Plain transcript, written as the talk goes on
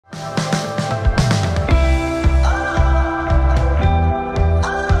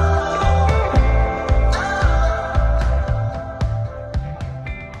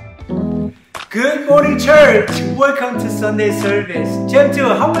Good morning, church! Welcome to Sunday service.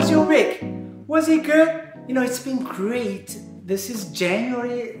 GEM2, how was your week? Was it good? You know, it's been great. This is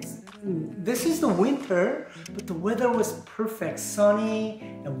January. This is the winter, but the weather was perfect. Sunny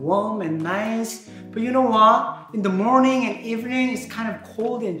and warm and nice. But you know what? In the morning and evening, it's kind of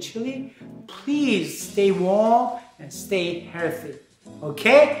cold and chilly. Please stay warm and stay healthy.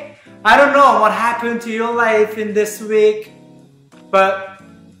 Okay? I don't know what happened to your life in this week, but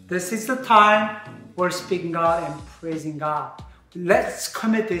this is the time worshiping God and praising God. Let's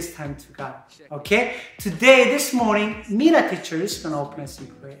commit this time to God. Okay? Today, this morning, Mina teacher is going to open us in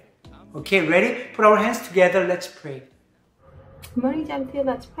prayer. Okay, ready? Put our hands together. Let's pray. Good morning, GEM2.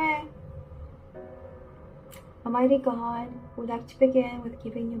 Let's pray. Almighty God, we'd like to begin with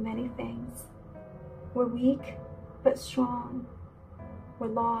giving you many thanks. We're weak, but strong. We're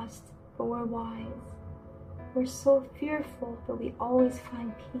lost, but we're wise. We're so fearful, but we always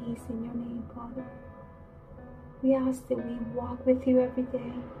find peace in your name, Father. We ask that we walk with you every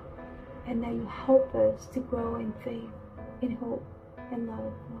day and that you help us to grow in faith, in hope, and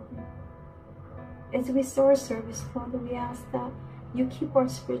love, Father. As we start our service, Father, we ask that you keep our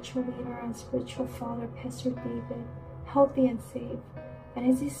spiritual leader and spiritual father, Pastor David, healthy and safe. And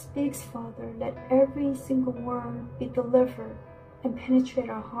as he speaks, Father, let every single word be delivered and penetrate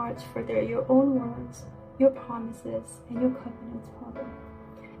our hearts, for they're your own words, your promises, and your covenants, Father.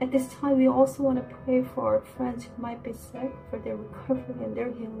 At this time, we also want to pray for our friends who might be sick, for their recovery and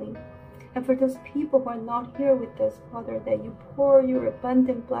their healing. And for those people who are not here with us, Father, that you pour your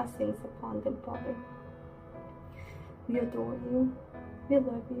abundant blessings upon them, Father. We adore you, we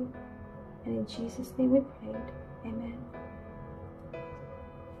love you, and in Jesus' name we prayed. Amen.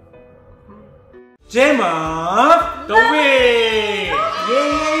 Gem of the week!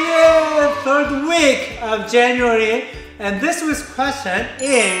 Yeah! Third week of January. And this week's question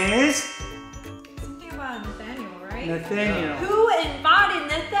is... Something about Nathaniel, right? Nathaniel. Who invited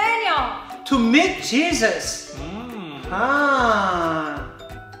Nathaniel to meet Jesus?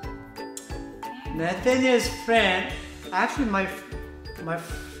 Nathaniel's friend. Actually, my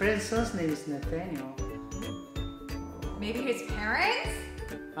friend's son's name is Nathaniel. Maybe his parents?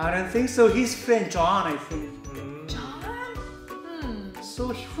 I don't think so. His friend John, I think. John? So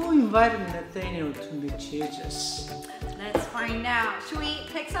who invited Nathaniel to meet Jesus? Let's find out. Should we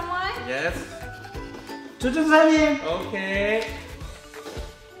pick someone? Yes. 조종사님. Okay.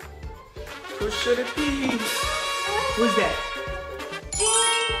 Who should it be? Who's that?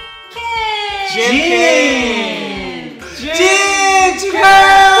 Jim! Jim!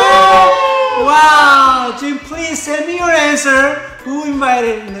 축하해요! Wow! Jim, please send me your answer. Who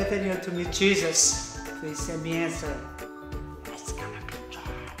invited Nathaniel to meet Jesus? Please send me answer. It's gonna be John.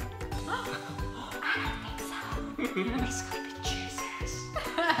 I don't think so. It's gonna be Jesus.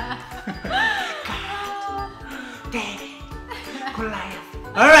 God. David.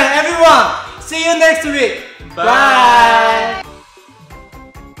 Goliath. Alright, everyone. See you next week. Bye.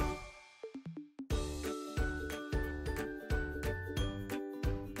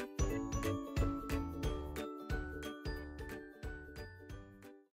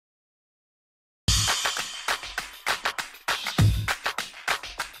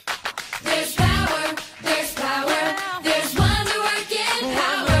 There's power, there's power, there's wonder working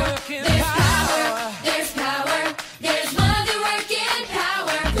power. There's power, there's power, there's wonder working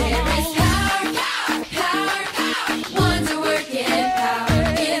power. There is power, power, power, power, wonder working.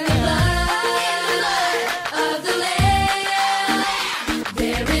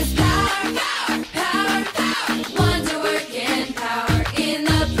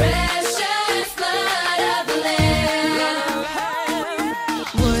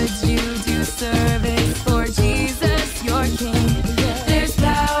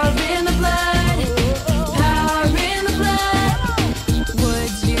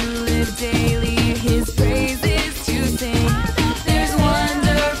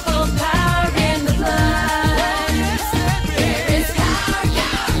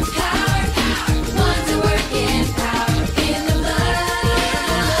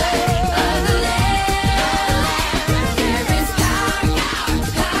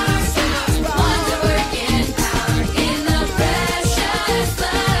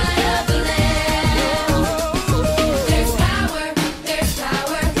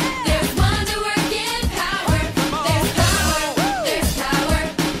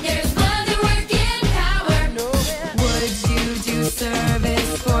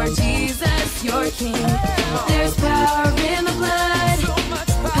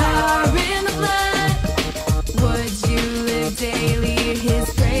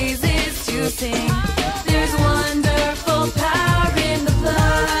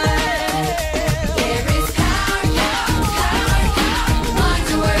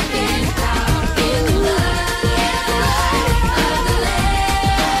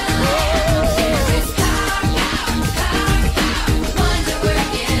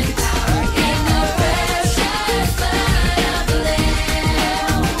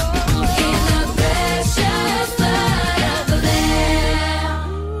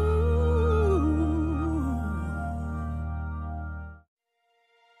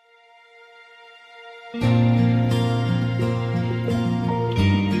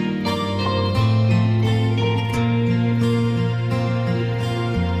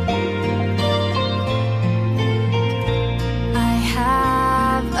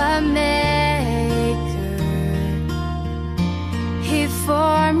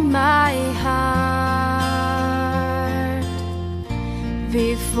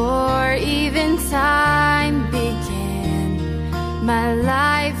 Before even time began, my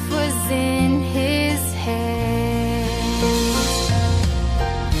life was in His hands.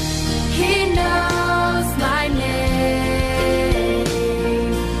 He knows my name.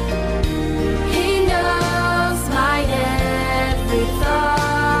 He knows my every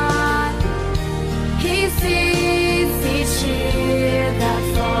thought. He sees each tear that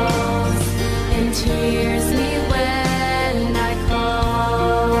falls and hears me when I call.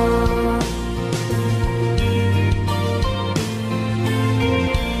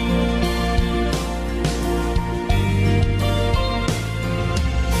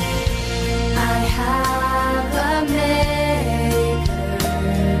 I have a maker.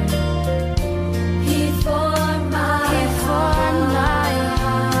 He formed my heart.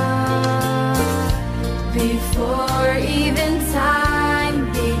 Before even time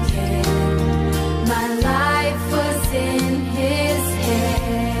began, my life was in His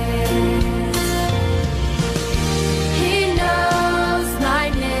hands. He knows my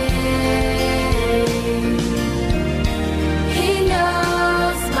name. He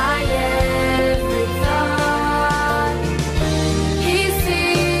knows my every thought. He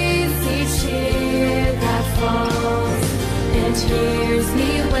sees each tear that falls and hears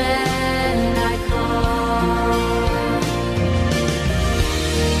me when I call.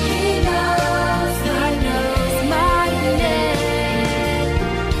 He knows my name.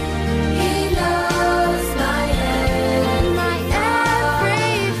 He knows my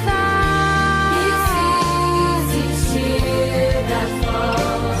every thought. He sees each tear that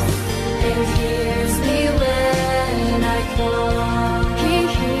falls and hears me when I call. He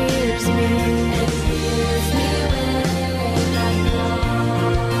hears me and hears me when I call.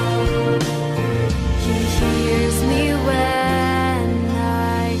 He hears me when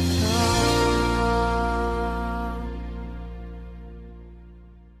I call.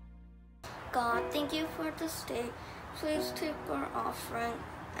 God, thank you for this day. Please take our offering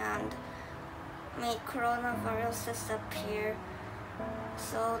and make coronavirus disappear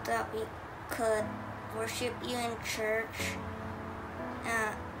so that we could worship you in church.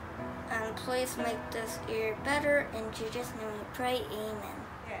 And please make this year better. In Jesus' name we pray, amen.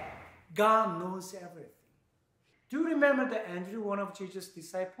 God knows everything. Do you remember that Andrew, one of Jesus'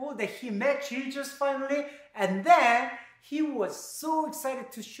 disciples, that he met Jesus finally, and then he was so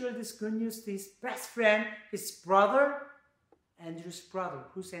excited to share this good news to his best friend, his brother, Andrew's brother.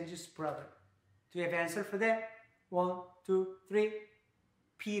 Who's Andrew's brother? Do you have an answer for that? 1, 2, 3.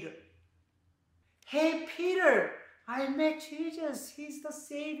 Peter. Hey Peter, I met Jesus. He's the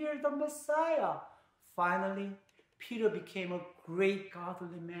Savior, the Messiah. Finally, Peter became a great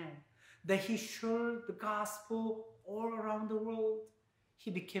godly man. That he shared the gospel all around the world. He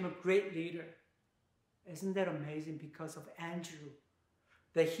became a great leader. Isn't that amazing? Because of Andrew,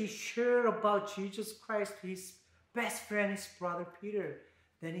 that he shared about Jesus Christ to his best friend, his brother Peter.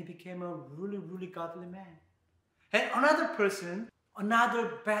 Then he became a really, really godly man. And another person,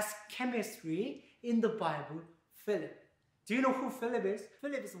 another best chemistry in the Bible, Philip. Do you know who Philip is?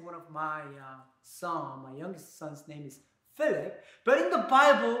 Philip is one of my son. My youngest son's name is Philip. But in the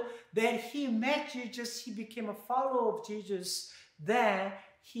Bible, that he met Jesus, he became a follower of Jesus. Then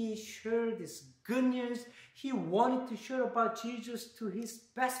he shared this good news. He wanted to share about Jesus to his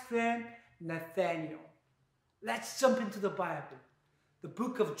best friend, Nathaniel. Let's jump into the Bible. The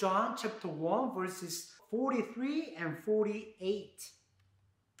book of John, chapter 1, verses 43 and 48.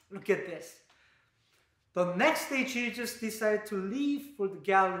 Look at this. The next day, Jesus decided to leave for the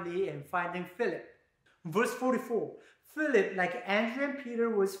Galilee and finding Philip. Verse 44. Philip, like Andrew and Peter,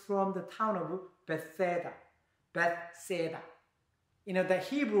 was from the town of Bethsaida. Bethsaida. You know, the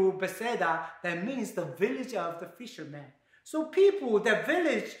Hebrew Bethsaida, that means the village of the fishermen. So people, that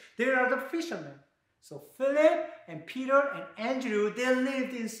village, they are the fishermen. So Philip and Peter and Andrew, they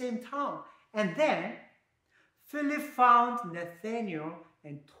lived in the same town. And then Philip found Nathanael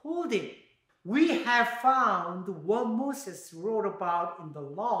and told him, we have found what Moses wrote about in the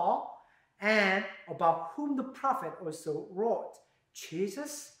law and about whom the prophet also wrote,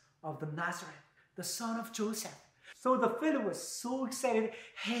 Jesus of the Nazareth, the son of Joseph. So the Philip was so excited.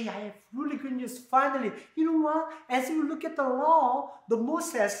 Hey, I have really good news. Finally, you know what? As you look at the law, the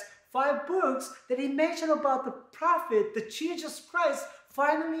Moses 5 books that he mentioned about the prophet, the Jesus Christ,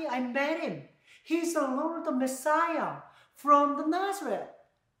 finally I met him. He's the Lord, the Messiah from the Nazareth,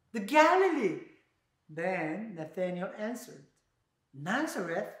 the Galilee. Then Nathanael answered,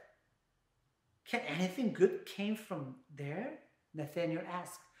 Nazareth? Can anything good came from there? Nathanael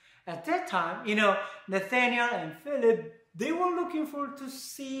asked. At that time, you know, Nathanael and Philip, They were looking forward to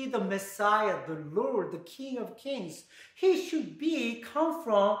see the Messiah, the Lord, the King of Kings. He should come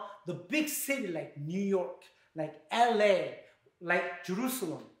from the big city like New York, like LA, like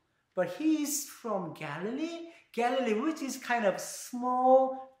Jerusalem. But he's from Galilee, which is kind of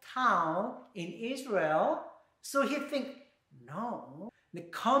small town in Israel. So he think, no,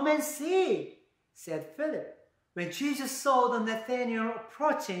 come and see, said Philip. When Jesus saw the Nathanael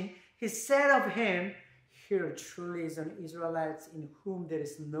approaching, he said of him, here truly is an Israelite in whom there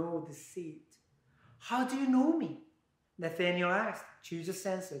is no deceit. How do you know me? Nathanael asked. Jesus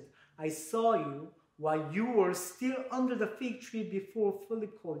answered, I saw you while you were still under the fig tree before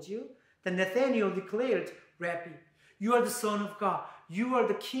Philip called you. Then Nathanael declared, Rabbi, you are the Son of God. You are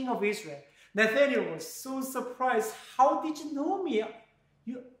the King of Israel. Nathanael was so surprised. How did you know me?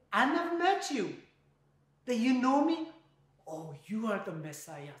 I never met you. That you know me? Oh, you are the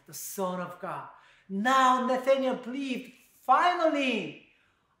Messiah, the Son of God. Now Nathanael believed, finally,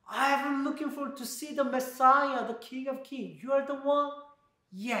 I have been looking forward to see the Messiah, the King of Kings. You are the one?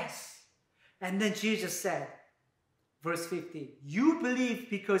 Yes. And then Jesus said, verse 50, you believe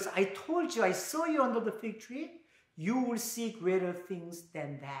because I told you I saw you under the fig tree? You will see greater things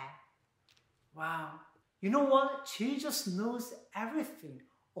than that. Wow. You know what? Jesus knows everything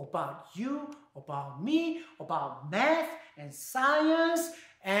about you, about me, about math and science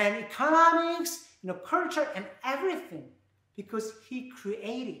and economics, culture and everything, because he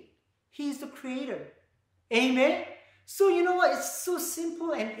created. He's the creator. Amen? So you know what? It's so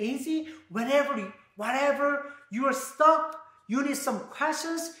simple and easy. Whatever you are stuck, you need some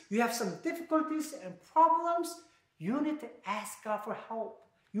questions, you have some difficulties and problems, you need to ask God for help.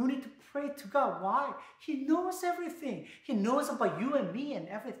 You need to pray to God. Why? He knows everything. He knows about you and me and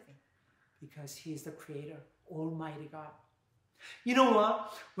everything. Because He is the Creator, Almighty God. You know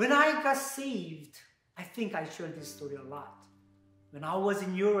what? When I got saved, I think I shared this story a lot. When I was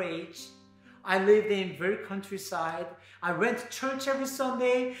in your age, I lived in very countryside. I went to church every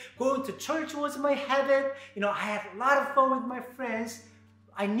Sunday. Going to church was my habit. I had a lot of fun with my friends.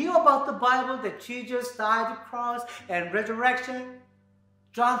 I knew about the Bible, that Jesus died on the cross and resurrection.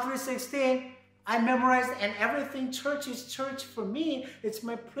 John 3:16, I memorized, and everything. Church is church for me. It's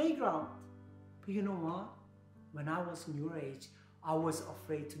my playground. But you know what? When I was in your age, I was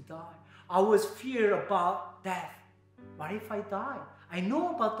afraid to die. I was feared about death. What if I die? I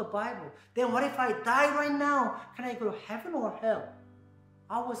know about the Bible. Then what if I die right now? Can I go to heaven or hell?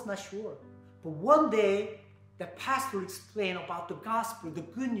 I was not sure. But one day, the pastor explained about the gospel, the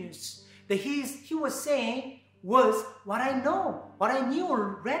good news, that he was saying was what I know, what I knew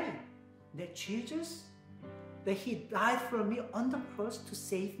already. That Jesus, that He died for me on the cross to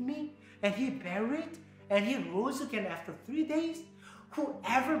save me, and He buried, and He rose again after 3 days.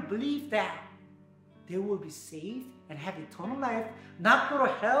 Whoever believes that, they will be saved and have eternal life, not go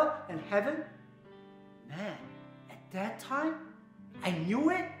to hell and heaven. Man, at that time, I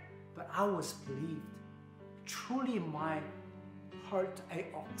knew it, but I was believed. Truly in my heart, I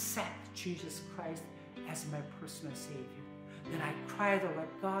accept Jesus Christ as my personal Savior. Then I cried out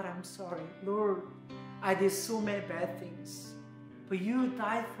like, God, I'm sorry. Lord, I did so many bad things. But you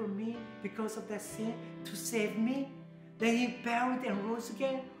died for me because of that sin to save me. Then He buried and rose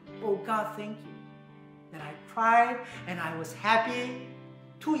again. Oh God, thank you. Then I cried and I was happy.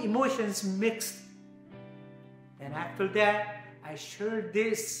 Two emotions mixed. Then after that, I shared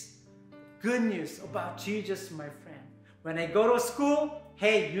this good news about Jesus, my friend. When I go to school,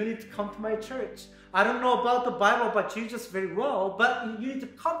 hey, you need to come to my church. I don't know about the Bible, about Jesus very well, but you need to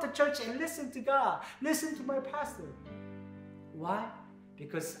come to church and listen to God. Listen to my pastor. Why?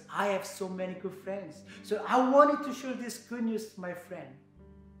 Because I have so many good friends. So I wanted to share this good news to my friend.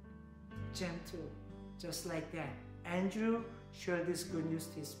 GEM2, just like that. Andrew shared this good news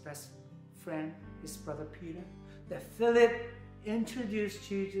to his best friend, his brother Peter. That Philip introduced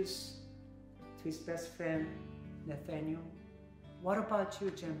Jesus to his best friend, Nathanael. What about you,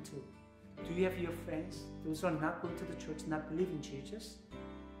 GEM2? Do you have your friends, those who are not going to the church, not believing Jesus?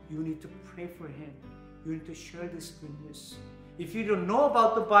 You need to pray for him. You need to share this good news. If you don't know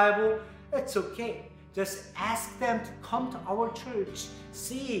about the Bible, it's okay. Just ask them to come to our church.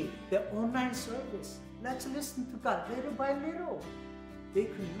 See the online service. Let's listen to God little by little. They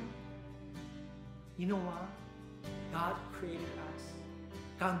can know. You know what? God created us.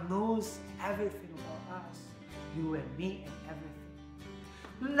 God knows everything about us. You and me and everything.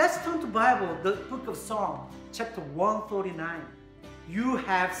 Let's turn to Bible, the book of Psalm, chapter 139. You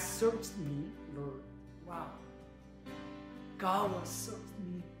have searched me, Lord. Wow. God will search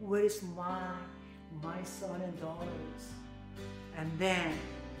me. Where is my son and daughters?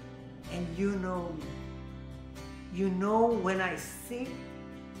 And you know me. You know when I sit,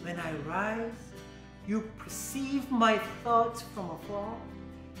 when I rise. You perceive my thoughts from afar.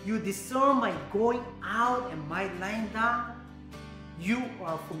 You discern my going out and my lying down. You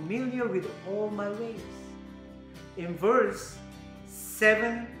are familiar with all my ways. In verse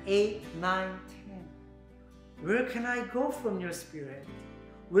 7, 8, 9, 10. Where can I go from your spirit?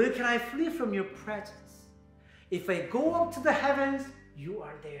 Where can I flee from your presence? If I go up to the heavens, you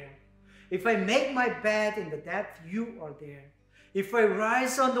are there. If I make my bed in the depth, you are there. If I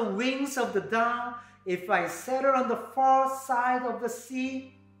rise on the wings of the dawn, if I settle on the far side of the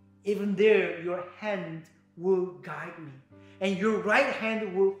sea, even there your hand will guide me, and your right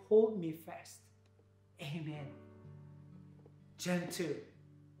hand will hold me fast. Amen. GEM2.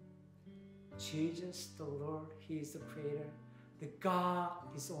 Jesus, the Lord, He is the Creator. The God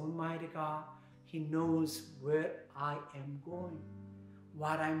is Almighty God. He knows where I am going,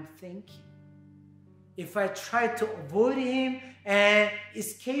 what I'm thinking. If I try to avoid Him and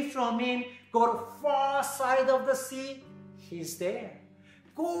escape from Him, go to the far side of the sea, He's there.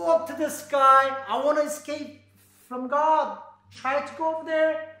 Go up to the sky, I want to escape from God. Try to go over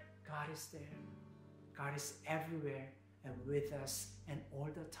there, God is there. God is everywhere and with us and all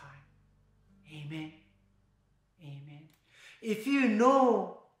the time. Amen. Amen. If you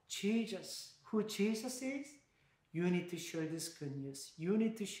know Jesus, who Jesus is, you need to share this good news. You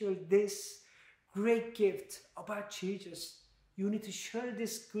need to share this great gift about Jesus. You need to share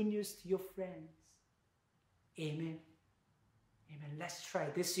this good news to your friends. Amen. Amen. Let's try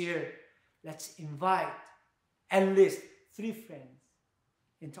this year. Let's invite at least 3 friends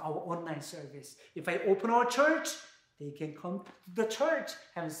into our online service. If I open our church, they can come to the church,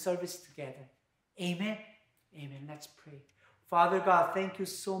 have a service together. Amen. Amen. Let's pray. Father God, thank you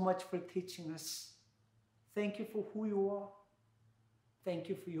so much for teaching us. Thank you for who you are. Thank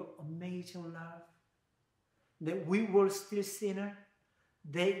you for your amazing love. That we were still sinners,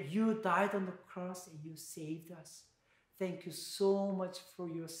 that you died on the cross and you saved us. Thank you so much for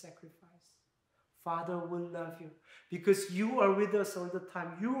your sacrifice. Father, we love you because you are with us all the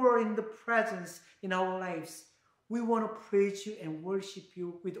time. You are in the presence in our lives. We want to praise you and worship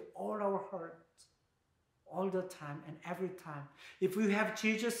you with all our heart, all the time and every time. If we have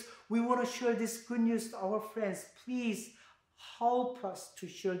Jesus, we want to share this good news to our friends. Please help us to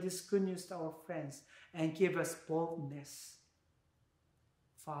share this good news to our friends and give us boldness.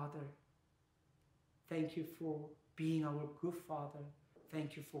 Father, thank you for being our good Father.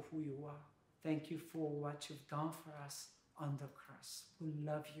 Thank you for who you are. Thank you for what you've done for us on the cross. We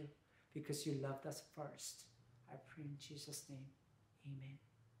love you because you loved us first. I pray in Jesus' name. Amen.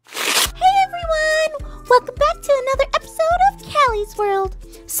 Hey everyone! Welcome back to another episode of Callie's World.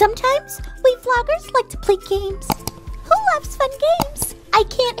 Sometimes we vloggers like to play games. Who loves fun games? I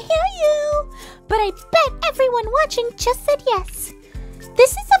can't hear you, but I bet everyone watching just said yes.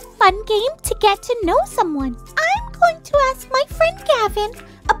 This is a fun game to get to know someone. I'm going to ask my friend Gavin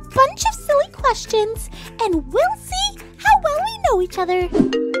a bunch of silly questions, and we'll see how well we know each other.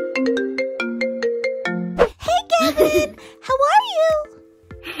 Hey Gavin, how are you?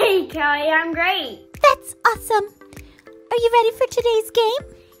 Hey Kelly, I'm great. That's awesome. Are you ready for today's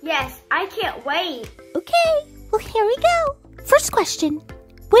game? Yes, I can't wait. Okay, well here we go. First question.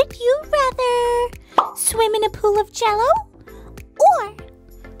 Would you rather swim in a pool of Jell-O or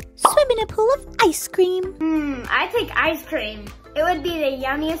swim in a pool of ice cream? I take ice cream. It would be the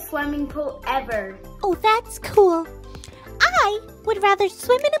yummiest swimming pool ever. Oh, that's cool. I would rather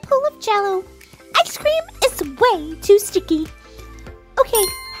swim in a pool of Jell-O. Ice cream is way too sticky. Okay,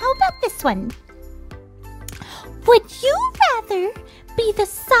 how about this one? Would you rather be the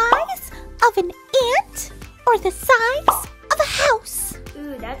size of an ant or the size of a house?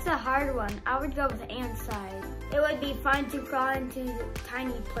 Ooh, that's a hard one. I would go with ant size. It would be fun to crawl into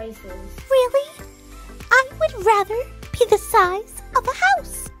tiny places. Really? I would rather be the size of a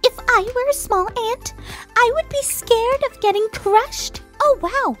house. If I were a small ant, I would be scared of getting crushed. Oh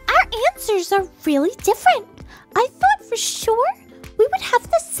wow, our answers are really different. I thought for sure we would have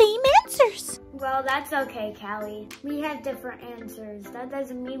the same answers. Well, that's okay, Callie. We have different answers. That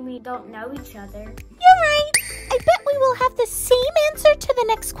doesn't mean we don't know each other. You're right. I bet we will have the same answer to the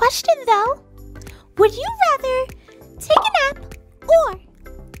next question, though. Would you rather take a nap or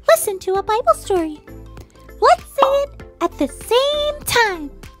listen to a Bible story? Let's say it at the same time.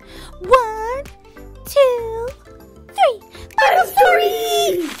 1, 2, 3. Bible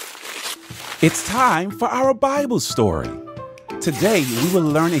story! It's time for our Bible story. Today, we will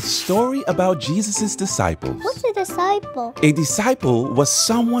learn a story about Jesus' disciples. What's a disciple? A disciple was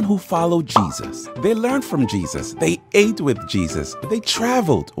someone who followed Jesus. They learned from Jesus. They ate with Jesus. They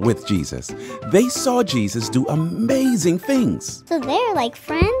traveled with Jesus. They saw Jesus do amazing things. So they're like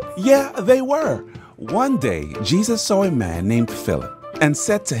friends? Yeah, they were. One day, Jesus saw a man named Philip and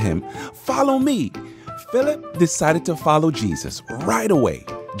said to him, "Follow me." Philip decided to follow Jesus right away.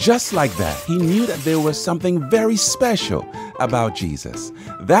 Just like that, he knew that there was something very special about Jesus.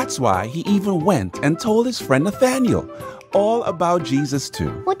 That's why he even went and told his friend Nathanael all about Jesus too.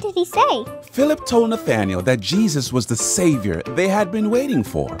 What did he say? Philip told Nathanael that Jesus was the Savior they had been waiting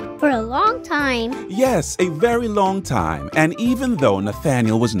for. For a long time. Yes, a very long time. And even though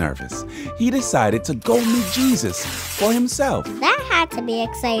Nathanael was nervous, he decided to go meet Jesus for himself. That had to be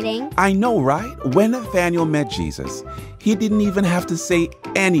exciting. I know, right? When Nathanael met Jesus, he didn't even have to say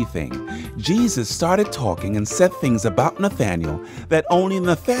anything. Jesus started talking and said things about Nathanael that only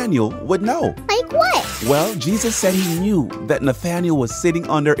Nathanael would know. Like what? Well, Jesus said he knew that Nathanael was sitting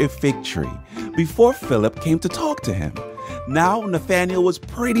under a fig tree before Philip came to talk to him. Now, Nathanael was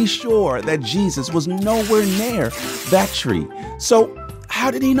pretty sure that Jesus was nowhere near that tree. So,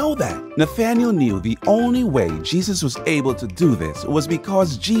 how did he know that? Nathanael knew the only way Jesus was able to do this was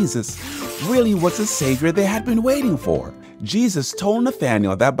because Jesus really was the Savior they had been waiting for. Jesus told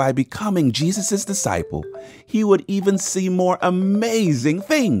Nathanael that by becoming Jesus' disciple, he would even see more amazing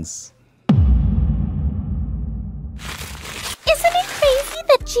things. Isn't it crazy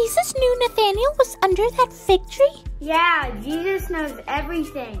that Jesus knew Nathanael was under that fig tree? Yeah, Jesus knows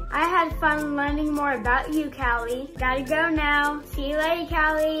everything. I had fun learning more about you, Callie. Gotta go now. See you later,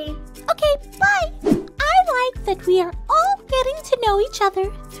 Callie. Okay, bye. I like that we are all getting to know each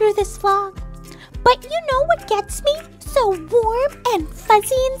other through this vlog. But you know what gets me so warm and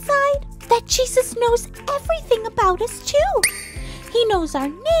fuzzy inside? That Jesus knows everything about us too. He knows our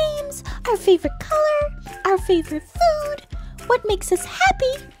names, our favorite color, our favorite food, what makes us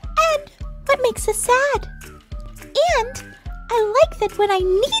happy, and what makes us sad. And I like that when I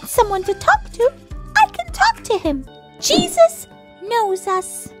need someone to talk to, I can talk to him. Jesus knows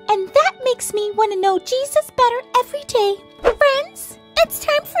us, and that makes me want to know Jesus better every day. Friends, it's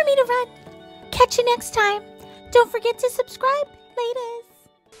time for me to run. Catch you next time. Don't forget to subscribe. Laters.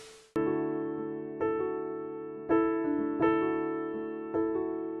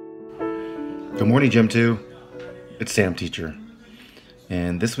 Good morning, GEM2. It's Sam, teacher.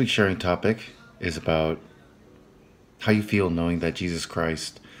 And this week's sharing topic is about how you feel knowing that Jesus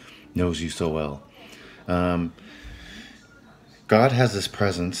Christ knows you so well. God has this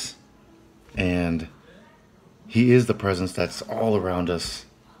presence, and He is the presence that's all around us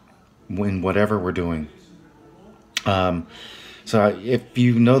in whatever we're doing. If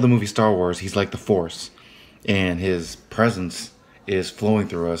you know the movie Star Wars, He's like the Force, and His presence is flowing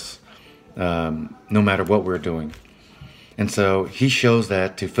through us no matter what we're doing. And so He shows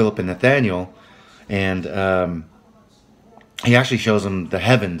that to Philip and Nathanael, and He actually shows them the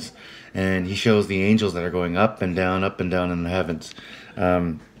heavens, and He shows the angels that are going up and down in the heavens.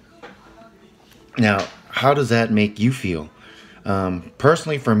 Now, how does that make you feel?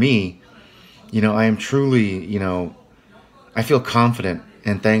 Personally, for me, I am truly, I feel confident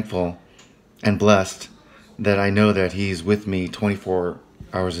and thankful and blessed that I know that He's with me 24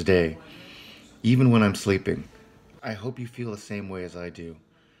 hours a day, even when I'm sleeping. I hope you feel the same way as I do.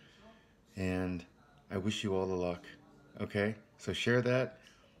 And I wish you all the luck. Okay? So share that,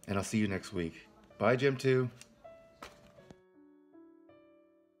 and I'll see you next week. Bye, GEM2.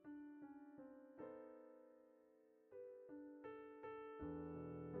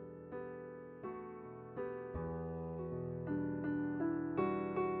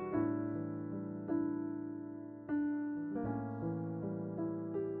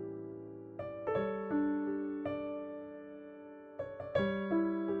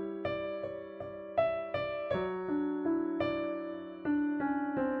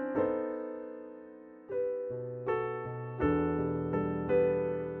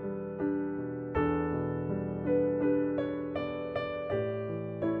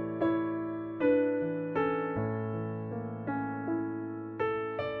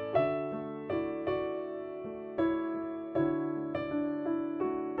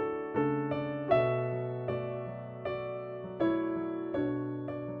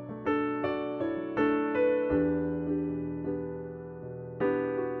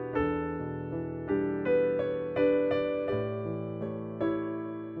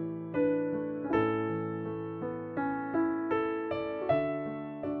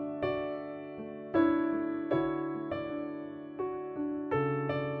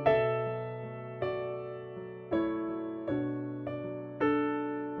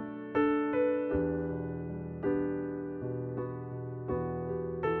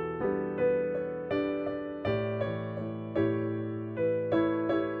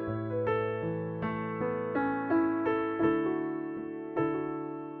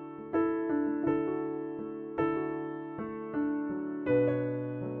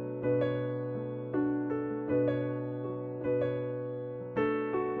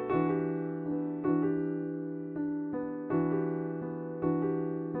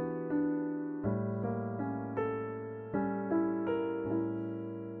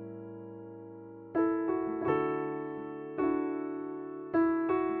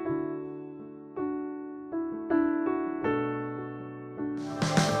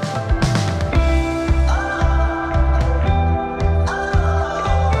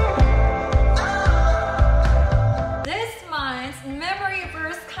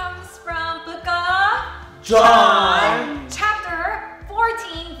 John chapter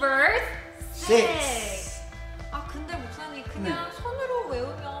 14 verse 6. 6. 아 근데 목사님 그냥 손으로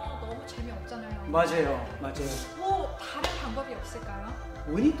외우면 너무 재미없잖아요. 맞아요. 뭐 다른 방법이 없을까요?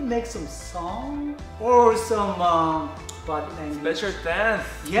 We need to make some song or some body language. Special dance.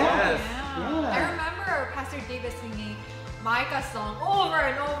 Yeah. I remember Pastor David singing Micah song over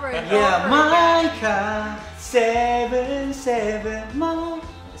and over and Yeah, over again. Micah 7:7.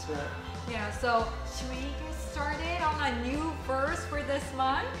 That's right. Yeah, so should we get started on a new verse for this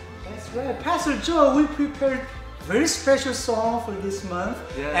month? That's right. Pastor Joe, we prepared a very special song for this month.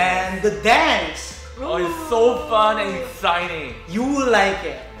 Yes. And the dance, Oh, it's so fun and exciting. you will like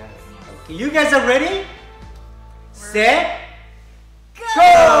it. Okay, you guys are ready? Set,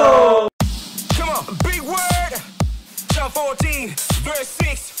 go! Come on, big word. John 14, verse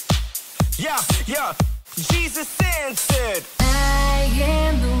 6. Yeah. Jesus answered, I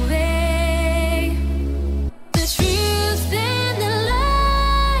am the